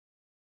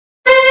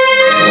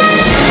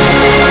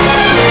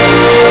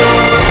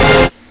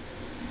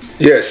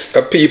Yes,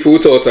 a people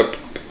without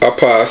a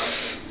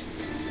past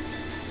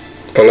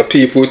and a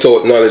people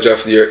without knowledge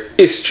of their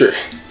history,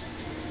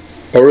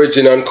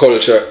 origin and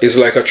culture is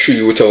like a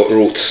tree without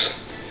roots.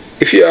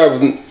 If you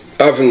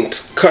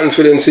haven't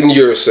confidence in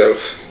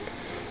yourself,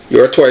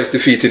 you are twice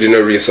defeated in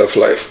a race of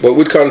life. But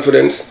with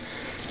confidence,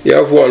 you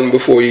have won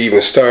before you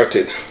even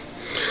started.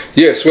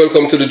 Yes,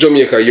 welcome to the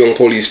Jamaica Young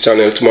Police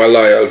channel, to my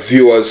loyal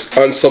viewers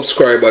and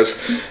subscribers.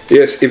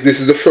 Yes, if this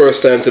is the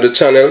first time to the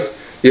channel,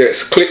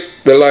 yes, click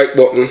the like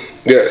button.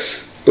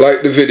 Yes,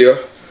 like the video.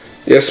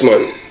 Yes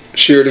man,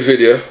 share the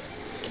video,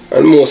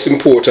 and most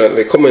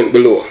importantly, comment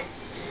below.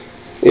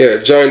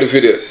 Yeah, join the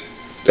video,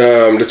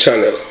 the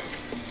channel.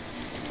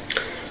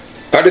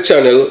 At the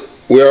channel,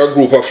 we are a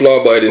group of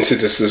law-abiding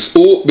citizens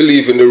who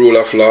believe in the rule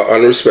of law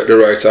and respect the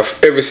rights of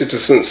every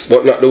citizen,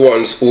 but not the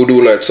ones who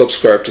do not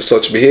subscribe to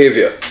such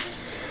behavior.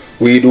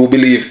 We do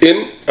believe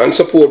in and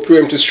support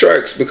preemptive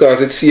strikes because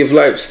it saves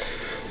lives.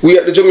 We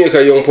at the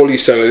Jamaica Young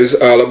Police channel is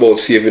all about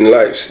saving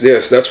lives.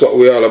 Yes, that's what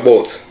we're all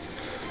about.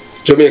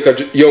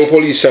 Jamaica Young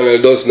Police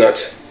channel does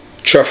not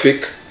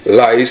traffic,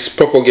 lies,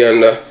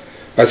 propaganda,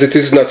 as it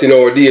is not in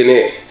our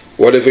DNA.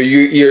 Whatever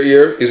you hear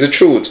here is the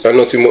truth and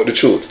nothing but the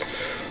truth.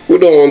 We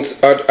don't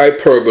add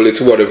hyperbole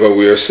to whatever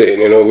we are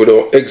saying, you know, we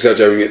don't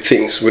exaggerate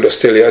things, we just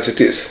tell you as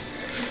it is.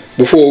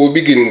 Before we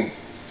begin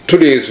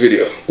today's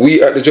video,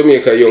 we at the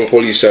Jamaica Young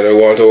Police channel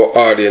want our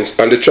audience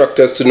and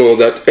detractors to know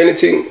that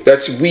anything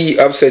that we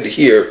have said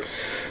here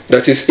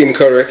that is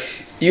incorrect,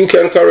 you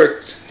can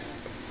correct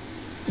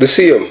the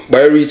same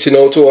by reaching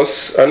out to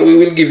us, and we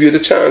will give you the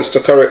chance to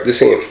correct the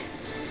same.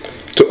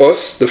 To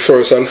us, the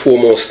first and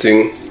foremost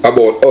thing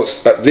about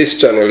us at this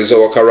channel is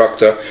our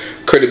character,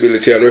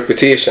 credibility and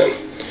reputation.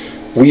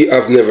 We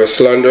have never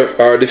slandered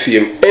or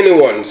defamed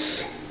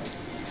anyone's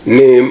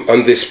name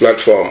on this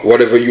platform.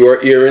 Whatever you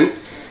are hearing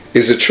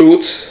is the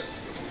truth.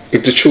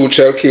 If the truth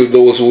shall kill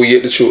those who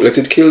hate the truth, let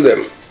it kill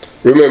them.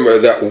 Remember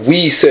that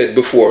we said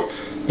before,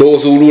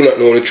 those who do not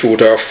know the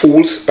truth are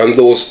fools, and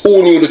those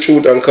who knew the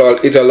truth and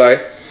called it a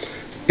lie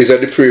is a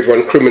depraved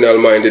and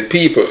criminal-minded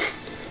people.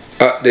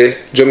 At the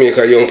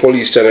Jamaica Young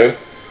Police channel,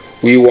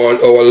 we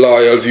want our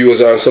loyal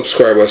viewers and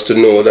subscribers to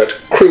know that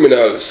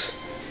criminals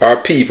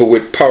are people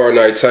with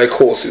paranoid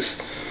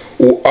psychosis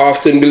who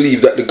often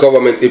believe that the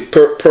government is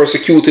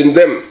persecuting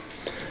them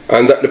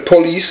and that the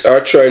police are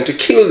trying to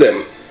kill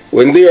them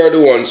when they are the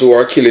ones who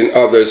are killing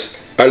others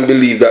and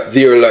believe that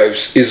their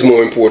lives is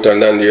more important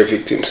than their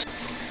victims.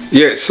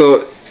 Yeah,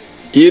 so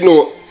you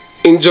know,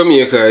 in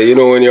Jamaica, you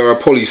know, when you're a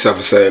police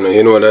officer,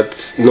 you know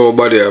that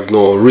nobody have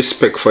no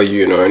respect for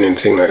you, you know, or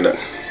anything like that,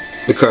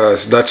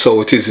 because that's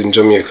how it is in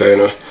Jamaica. You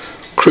know,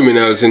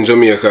 criminals in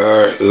Jamaica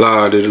are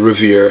lauded,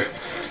 revered,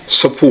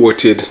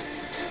 supported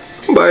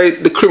by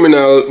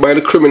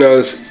the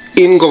criminals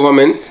in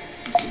government.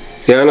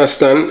 You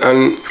understand?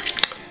 And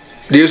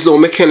there's no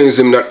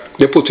mechanism that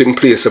they put in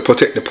place to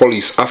protect the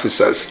police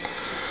officers,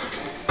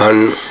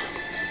 and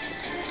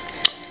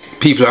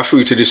people are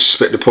free to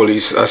disrespect the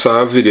police. I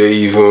saw a video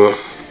even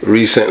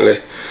recently,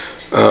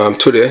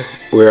 today,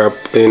 where,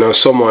 you know,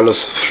 someone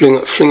just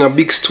fling a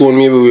big stone,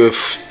 maybe with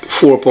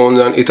 4 pounds,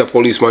 and hit a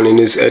policeman in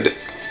his head,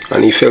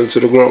 and he fell to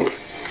the ground.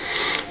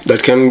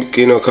 That can,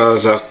 you know,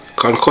 cause a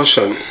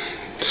concussion,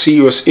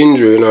 serious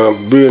injury, you know,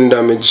 brain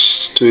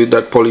damage to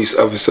that police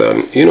officer.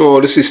 And you know how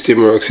the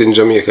system works in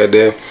Jamaica.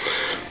 The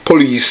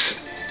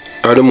police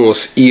are the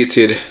most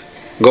hated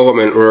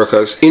government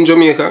workers in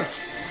Jamaica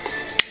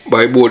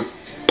by both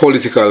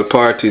political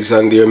parties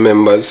and their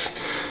members.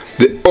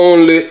 The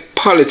only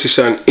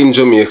politician in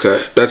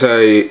Jamaica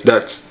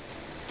that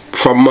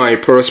from my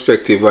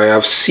perspective I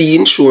have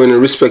seen showing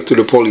respect to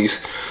the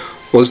police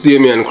was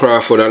Damien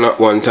Crawford, and at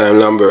one time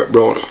Lambert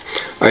Brown.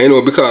 And you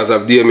know, because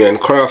of Damien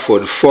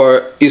Crawford,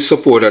 for his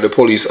support of the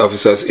police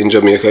officers in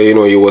Jamaica, you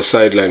know, he was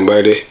sidelined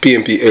by the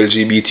PNP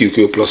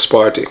LGBTQ+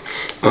 party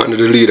under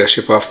the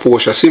leadership of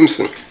Portia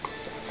Simpson.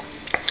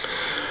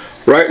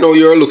 Right now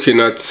you're looking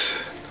at,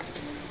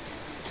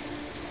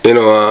 you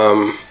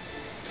know,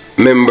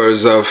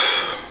 members of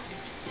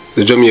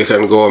the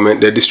Jamaican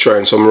government, they're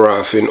destroying some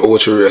RAF in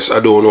Ocho. I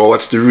don't know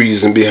what's the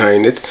reason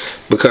behind it,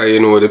 because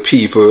you know the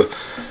people,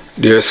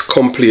 they're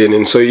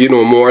complaining. So you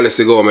know, more or less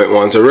the government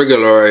wants to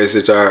regularize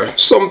it or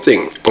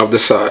something of the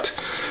sort.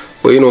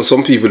 But you know,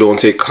 some people don't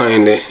take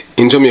kindly.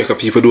 In Jamaica,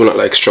 people do not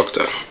like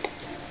structure.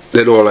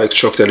 They don't like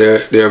structure.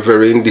 They are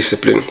very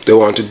indisciplined. They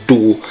want to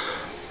do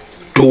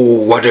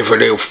whatever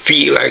they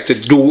feel like to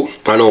do,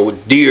 and I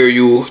would dare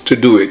you to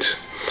do it.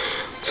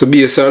 So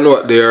based on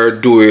what they are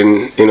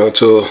doing, you know,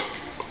 to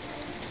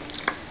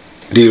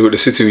deal with the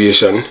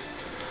situation,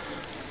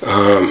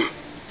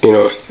 you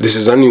know, this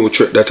is a new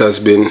threat that has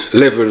been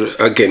leveled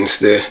against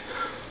the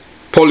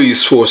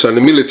police force and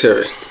the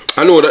military.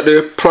 I know that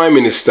the Prime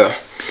Minister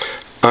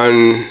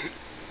and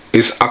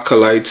his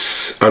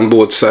acolytes on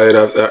both sides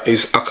of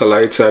his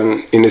acolytes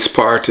and in his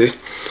party,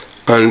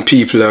 and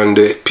people on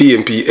the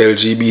PNP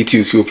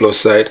LGBTQ+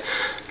 side,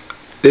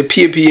 the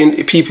people in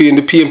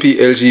the PNP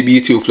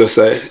LGBT plus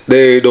side,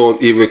 they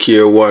don't even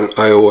care one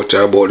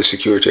iota about the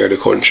security of the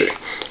country.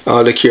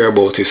 All they care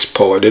about is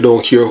power. They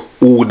don't care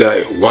who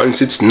die.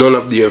 Once it's none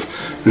of their,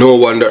 no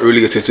one that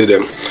related to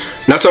them.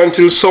 Not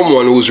until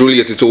someone who's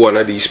related to one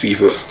of these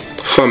people,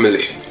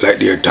 family, like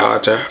their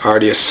daughter or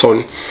their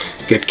son,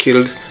 get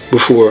killed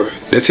before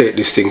they take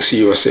this thing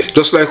seriously.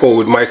 Just like how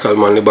with Michael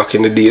Manley back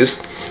in the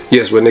days.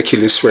 Yes, when they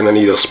kill his friend and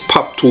he just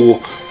popped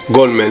two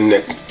gunmen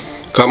neck.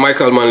 Because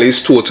Michael Manley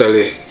is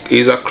totally,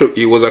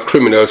 he was a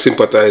criminal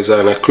sympathizer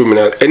and a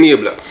criminal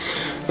enabler.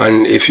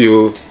 And if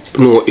you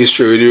know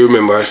history, you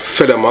remember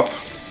Fedamap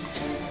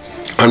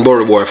and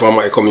Burry Boy from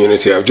my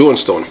community of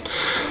Jonestown.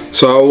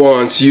 So I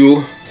want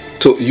you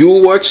to, you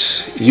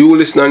watch, you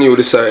listen and you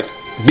decide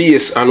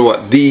based on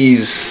what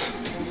this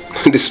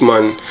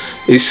man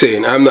is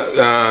saying. I'm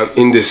not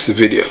in this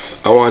video.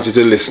 I want you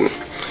to listen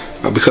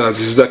because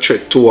this is a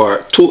threat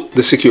to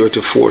the security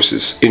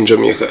forces in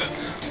Jamaica.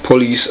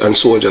 Police and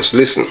soldiers,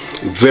 listen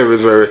very,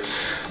 very,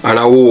 and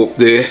I hope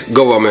the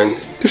government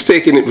is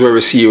taking it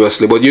very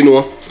seriously. But you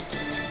know,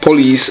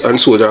 police and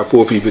soldiers are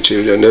poor people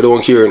children. They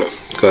don't care enough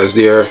because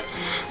they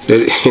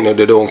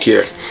don't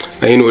care.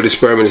 And you know, this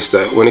Prime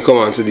Minister, when it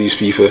comes on to these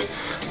people,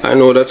 I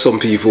know that some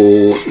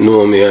people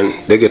know me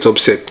and they get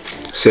upset,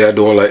 say I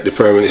don't like the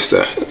Prime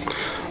Minister.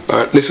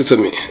 Listen to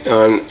me,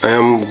 and I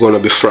am gonna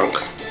be frank.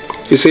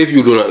 You say if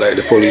you do not like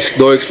the police,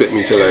 don't expect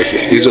me to like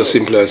it. It's just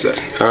simple as that.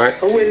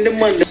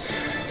 Alright?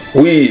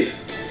 We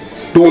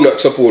do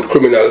not support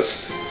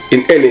criminals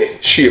in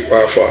any shape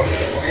or form.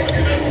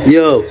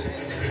 Yo,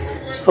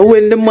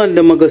 when the man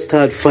them go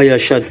start fire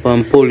shot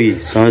from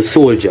police and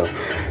soldier,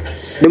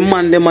 the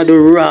man them a do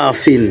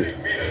raffing,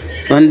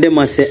 and them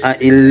a say a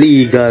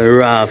illegal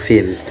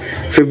raffing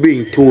for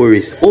bring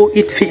tourists. Oh,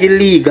 it fi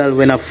illegal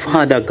when a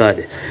Father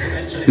God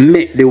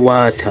make the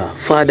water.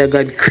 Father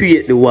God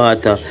create the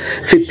water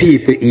for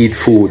people eat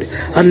food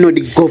and not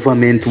the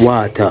government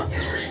water.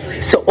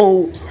 So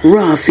oh,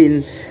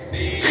 raffing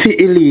fi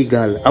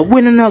illegal. And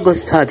when you go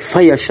start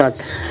fire shot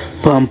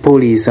from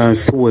police and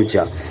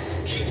soldier,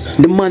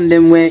 the man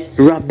them way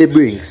rob the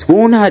brinks,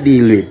 won't I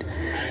deal with?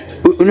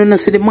 You know,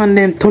 see the man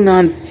them turn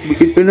on,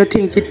 you know,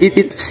 think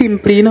it's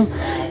simple, you know.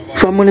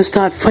 From when you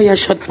start fire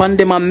shot on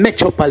them and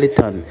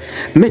Metropolitan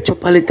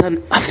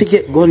I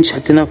forget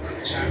gunshot, you know.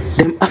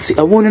 Them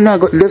I want to know,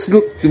 let's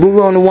look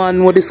around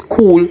one with the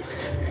school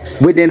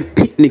where them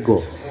picnic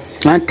go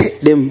and take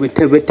them, we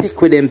take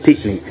with them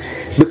picnic.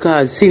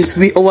 Because since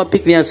our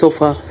picnic are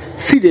suffer,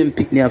 feed them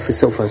picnic have to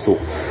suffer too.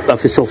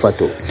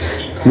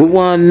 We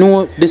want to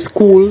know the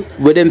school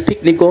where them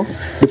picnic go,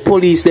 the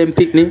police them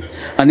picnic,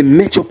 and the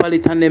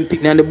Metropolitan them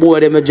picnic, and the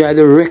boy them drive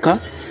the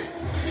wrecker.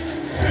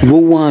 We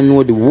want to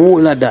know the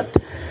whole of that.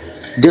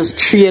 Just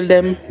trail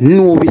them,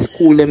 know which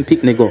school them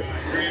picnic go,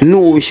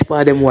 know which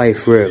part them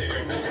wife work,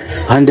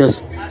 and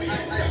just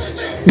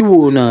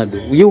do not do.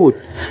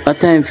 Youth, a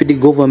time for the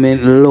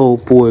government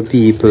love poor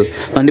people,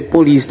 and the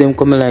police them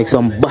coming like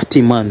some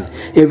batty man.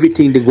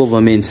 Everything the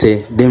government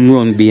say, them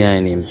run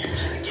behind him.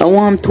 I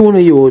want to know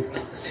youth,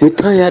 we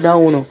tired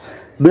of you know,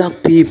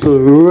 black people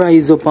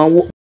rise up and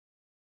walk.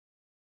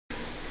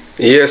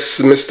 Yes,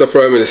 Mr.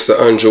 Prime Minister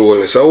Andrew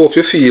Wallace, I hope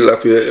you feel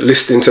happy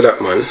listening to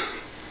that man,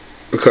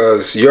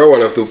 because you're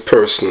one of the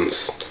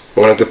persons,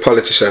 one of the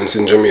politicians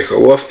in Jamaica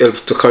who have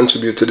helped to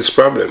contribute to this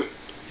problem.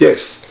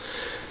 Yes,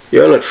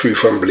 you're not free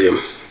from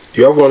blame.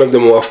 You have one of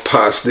them who have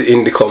passed the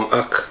Indicom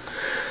Act.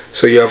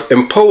 So you have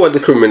empowered the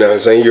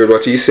criminals, and you heard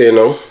what he's saying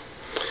now.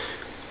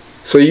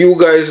 So you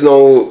guys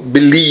now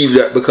believe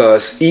that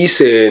because he's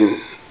saying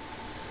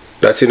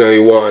that, you know, he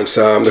wants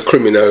the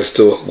criminals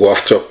to go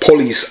after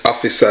police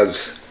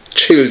officers,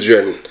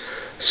 children,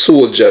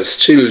 soldiers,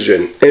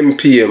 children,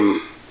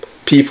 MPM,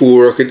 people who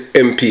work with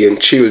MPM,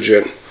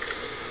 children,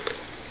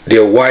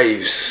 their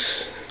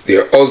wives,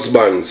 their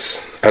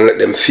husbands, and let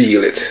them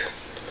feel it.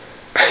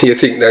 You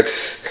think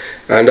that's,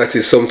 and that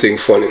is something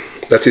funny.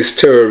 That is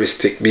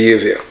terroristic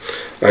behavior,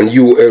 and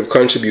you help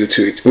contribute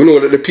to it. We know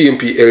that the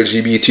PNP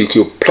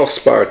LGBTQ plus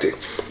party,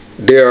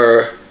 they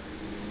are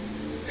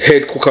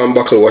head cook and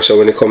buckle washer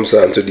when it comes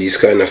down to these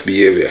kind of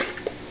behavior.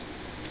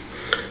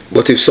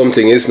 But if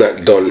something is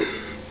not done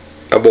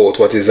about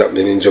what is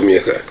happening in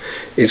Jamaica,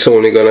 it's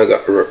only gonna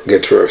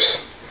get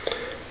worse.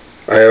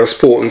 I have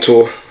spoken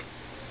to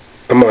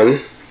a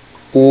man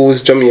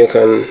who's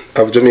Jamaican,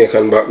 of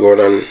Jamaican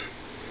background, and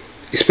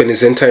he spent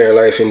his entire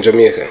life in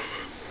Jamaica.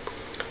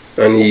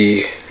 And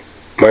he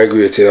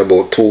migrated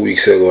about 2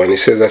 weeks ago, and he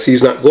says that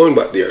he's not going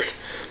back there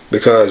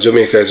because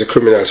Jamaica is a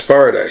criminal's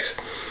paradise.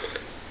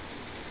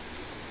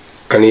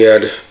 And he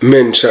had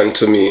mentioned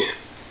to me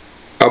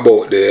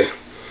about the,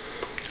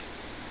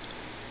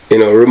 you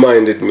know,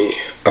 reminded me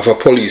of a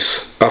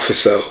police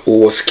officer who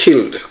was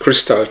killed,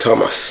 Crystal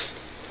Thomas.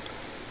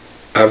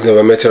 I've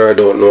never met her, I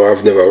don't know,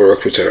 I've never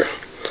worked with her.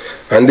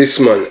 And this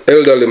man,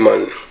 elderly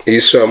man,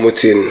 he's from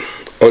within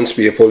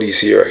Huntsby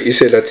Police here. He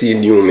said that he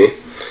knew me,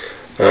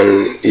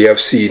 and he have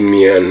seen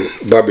me and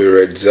Bobby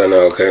Reds and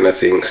all kind of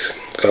things.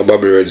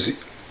 Bobby Reds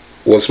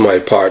was my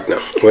partner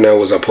when I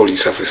was a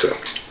police officer.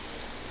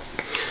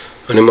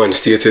 And the man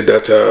stated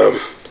that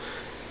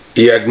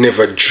he had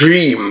never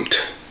dreamed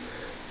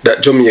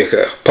that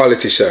Jamaica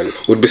politician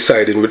would be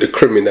siding with the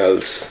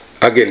criminals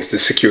against the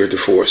security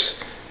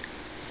force.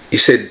 He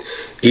said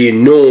he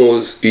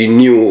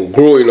knew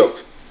growing up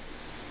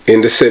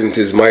in the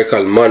 70s,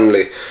 Michael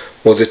Manley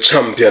was a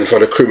champion for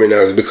the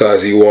criminals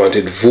because he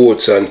wanted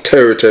votes and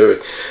territory,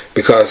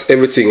 because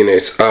everything in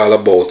it's all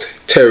about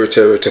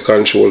territory to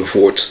control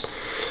votes.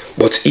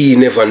 But he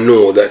never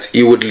knew that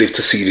he would live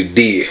to see the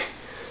day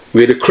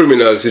where the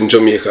criminals in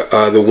Jamaica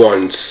are the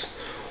ones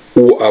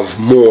who have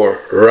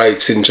more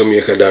rights in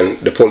Jamaica than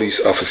the police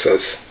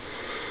officers.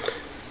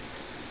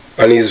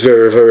 And he's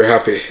very, very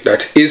happy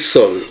that his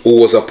son, who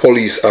was a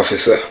police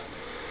officer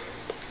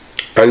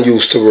and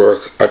used to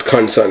work at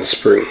Constant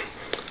Spring,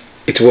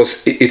 it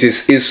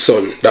is his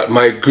son that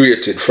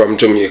migrated from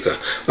Jamaica,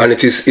 and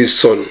it is his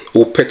son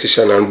who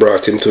petitioned and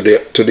brought him to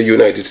the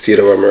United States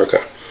of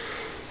America.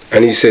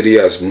 And he said he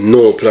has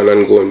no plan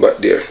on going back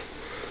there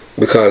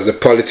because the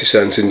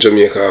politicians in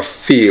Jamaica have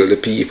failed the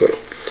people.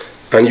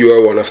 And you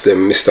are one of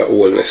them, Mr.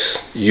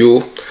 Oldness.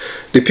 You,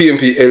 the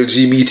PMP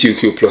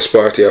LGBTQ plus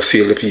party, have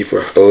failed the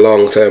people a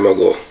long time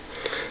ago.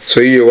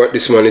 So you hear what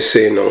this man is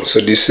saying now. So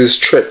this is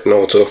threat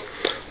now to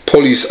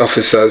police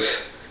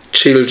officers,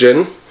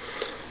 children,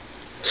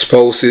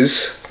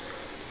 spouses,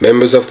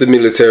 members of the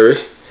military,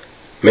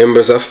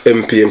 members of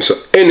MPM, so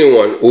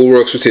anyone who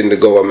works within the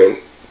government.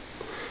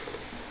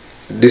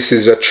 This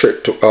is a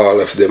threat to all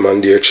of them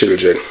and their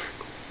children.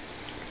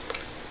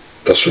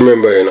 Just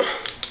remember, you know,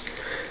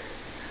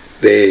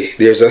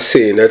 there's a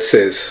saying that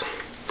says,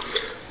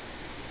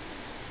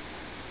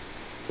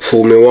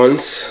 fool me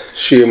once,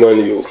 shame on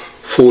you.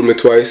 Fool me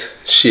twice,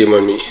 shame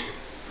on me.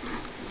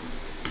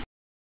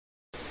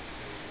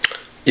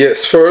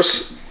 Yes,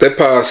 first they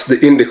passed the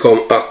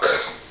Indicom Act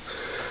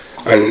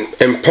and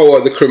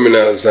empower the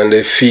criminals, and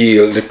they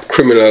feel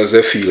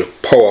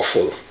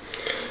powerful,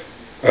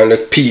 and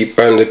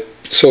the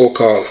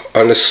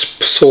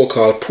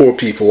so-called poor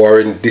people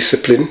are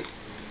indisciplined,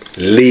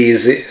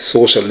 lazy,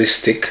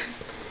 socialistic,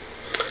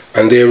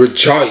 and they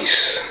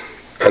rejoice,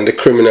 and the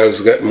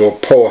criminals get more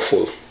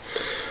powerful.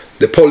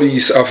 The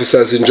police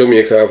officers in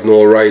Jamaica have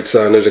no rights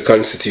under the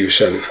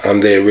Constitution,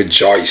 and they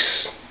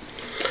rejoice.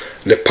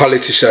 The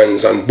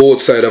politicians on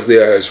both sides of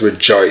the aisles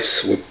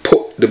rejoice. We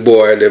put the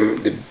boy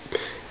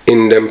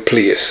in them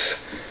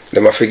place.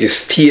 Them have to give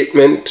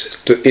statement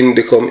to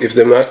Indicom. If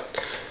them not,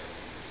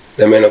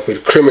 them end up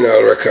with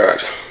criminal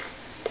record.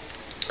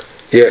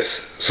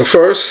 Yes, so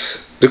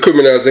first the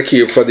criminals they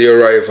came for the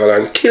arrival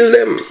and kill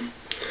them.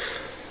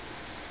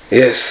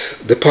 Yes,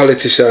 the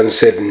politicians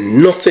said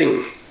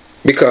nothing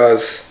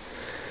because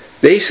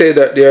they say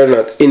that they are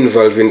not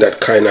involved in that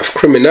kind of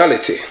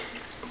criminality.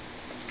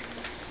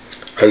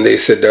 And they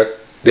said that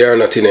they are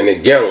not in any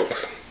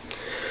gangs.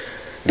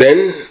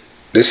 Then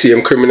the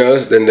same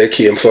criminals, then they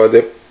came for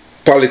the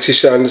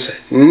politicians'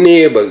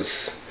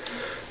 neighbors.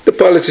 The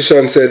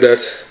politician said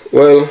that,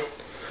 well,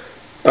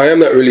 I am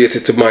not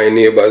related to my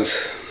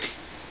neighbors,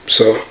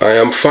 so I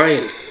am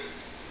fine.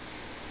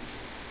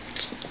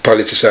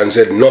 Politicians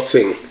said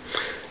nothing.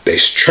 They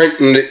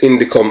strengthened the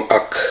Indicom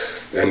Act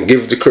and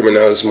give the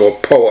criminals more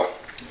power.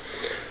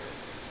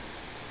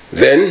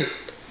 Then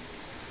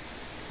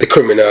the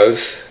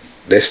criminals,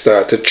 they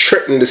start to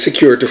threaten the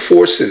security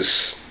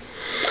forces.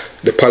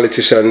 The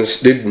politicians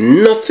did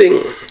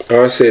nothing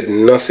or said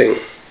nothing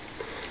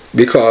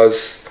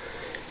because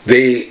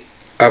they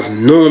have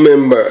no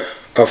member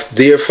of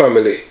their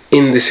family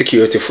in the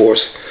security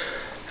force.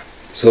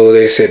 So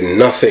they said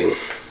nothing.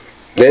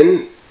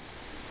 Then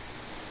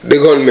the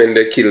gunmen,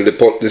 they killed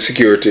the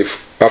security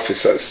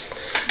officers,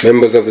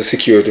 members of the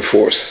security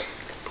force.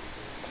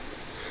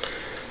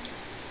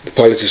 The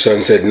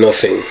politicians said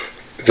nothing.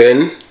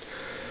 Then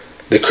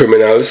the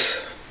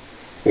criminals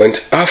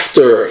went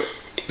after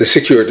the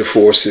security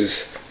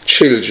forces,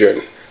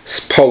 children,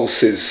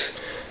 spouses,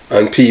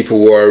 and people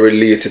who are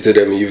related to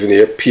them, even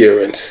their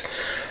parents.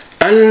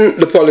 And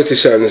the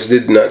politicians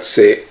did not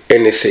say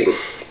anything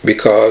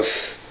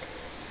because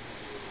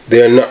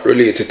they are not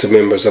related to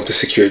members of the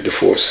security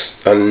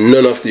force, and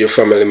none of their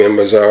family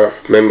members are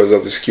members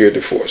of the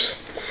security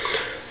force.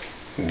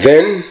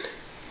 Then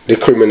the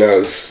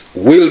criminals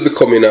will be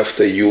coming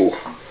after you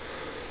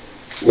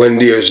when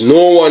there's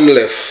no one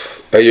left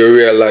and you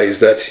realize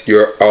that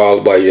you're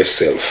all by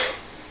yourself.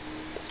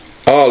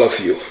 All of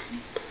you.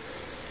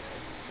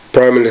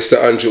 Prime Minister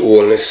Andrew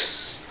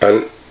Holness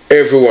and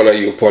every one of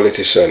you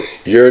politicians,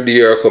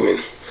 you're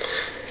coming.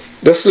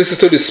 Just listen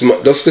to this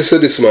man. Just listen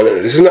to this man.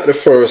 This is not the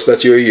first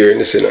that you're hearing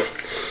this, you know.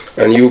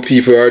 And you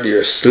people are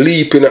there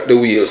sleeping at the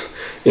wheel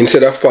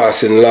instead of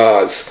passing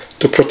laws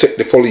to protect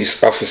the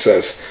police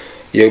officers.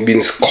 You've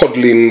been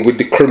cuddling with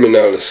the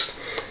criminals.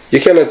 You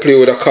cannot play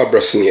with a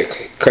cobra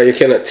snake because you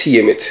cannot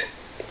tame it,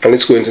 and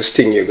it's going to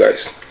sting you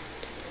guys.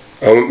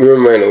 And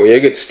remember, when you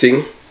get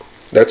sting,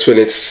 that's when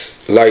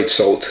it's lights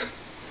out.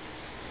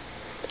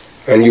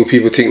 And you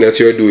people think that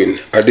you're doing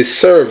a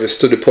disservice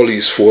to the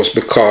police force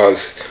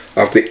because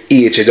of the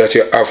hatred that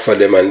you have for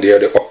them, and they're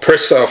the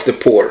oppressor of the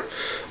poor.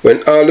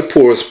 When all the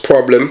poor's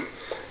problem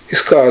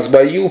is caused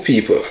by you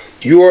people.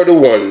 You are the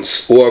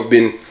ones who have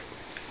been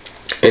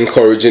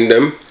encouraging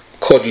them,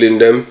 cuddling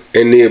them,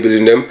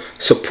 enabling them,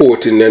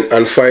 supporting them,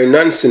 and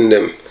financing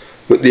them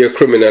with their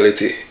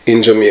criminality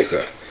in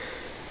Jamaica.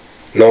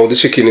 Now the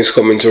chicken is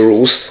coming to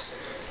roost.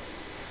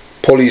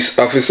 Police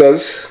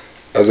officers,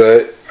 as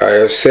I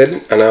have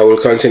said, and I will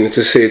continue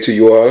to say to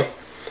you all,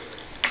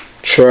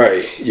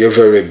 try your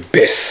very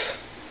best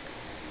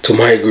to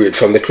migrate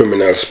from the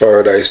criminal's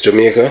paradise,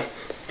 Jamaica,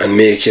 and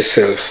make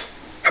yourself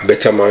a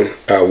better man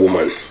or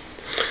woman.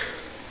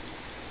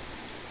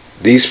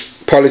 These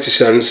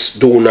politicians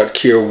do not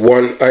care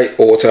one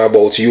iota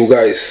about you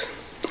guys.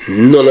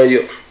 None of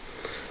you.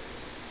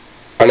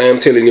 And I am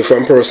telling you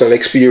from personal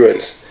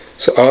experience.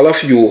 So all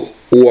of you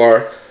who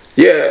are,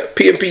 yeah,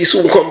 PNP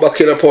soon come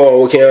back in a power,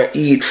 we can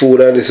eat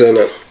food and this and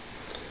that.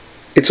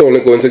 It's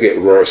only going to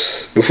get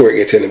worse before it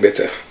gets any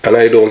better. And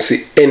I don't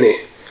see any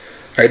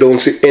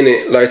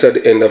light at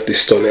the end of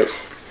this tunnel.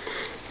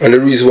 And the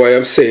reason why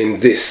I'm saying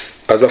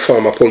this, as a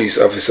former police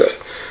officer,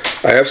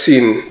 I have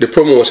seen the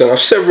promotion of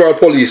several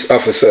police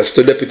officers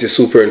to deputy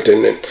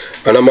superintendent,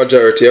 and a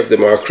majority of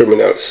them are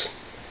criminals.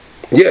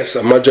 Yes,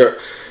 a majority.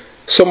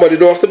 Somebody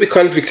don't have to be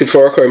convicted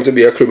for a crime to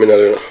be a criminal,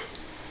 you know.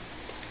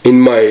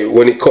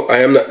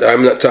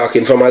 I'm not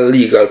talking from a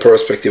legal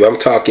perspective. I'm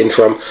talking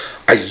from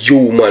a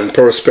human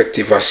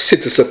perspective, a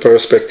citizen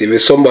perspective.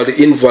 If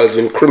somebody involved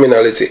in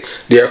criminality,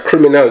 they are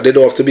criminal. They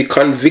don't have to be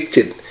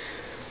convicted.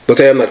 But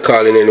I am not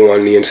calling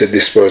anyone names that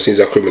this person is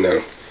a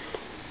criminal.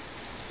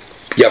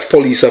 You have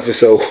police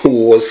officer who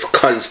was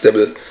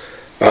constable,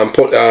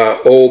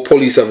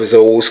 police officer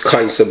who was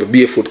constable,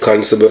 barefoot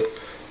constable,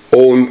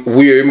 or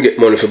where him get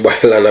money for buy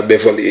land at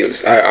Beverly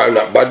Hills. I'm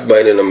not bad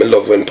minded, and I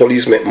love when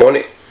police make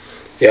money.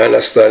 You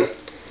understand?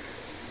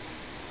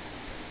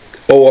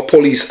 Or a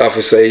police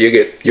officer,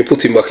 you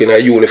put him back in a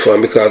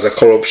uniform because of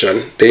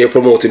corruption, then you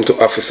promote him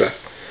to officer,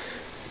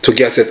 to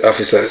gazette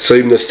officer, so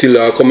he must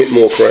still commit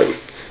more crime.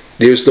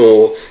 There's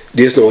no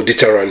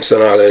deterrence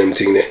and all that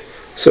thing there.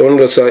 So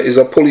is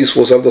a police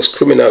force of those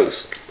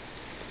criminals.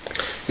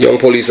 Young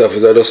police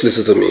officer, just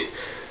listen to me.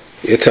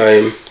 Your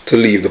time to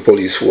leave the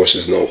police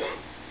forces now.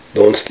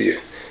 Don't stay.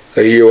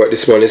 Can you hear what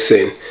this man is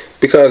saying?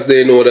 Because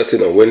they know that, you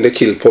know, when they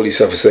kill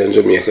police officer in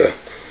Jamaica,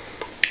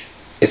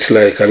 it's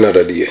like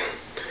another day.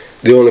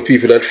 The only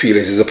people that feel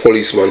it is a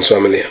policeman's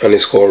family and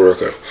his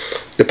co-worker.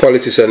 The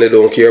politician, they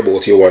don't care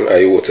about you one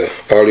iota.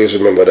 Always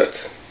remember that.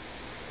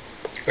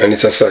 And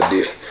it's a sad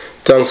day.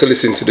 Thanks for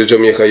listening to the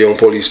Jamaica Young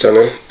Police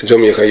channel. The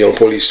Jamaica Young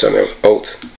Police channel out.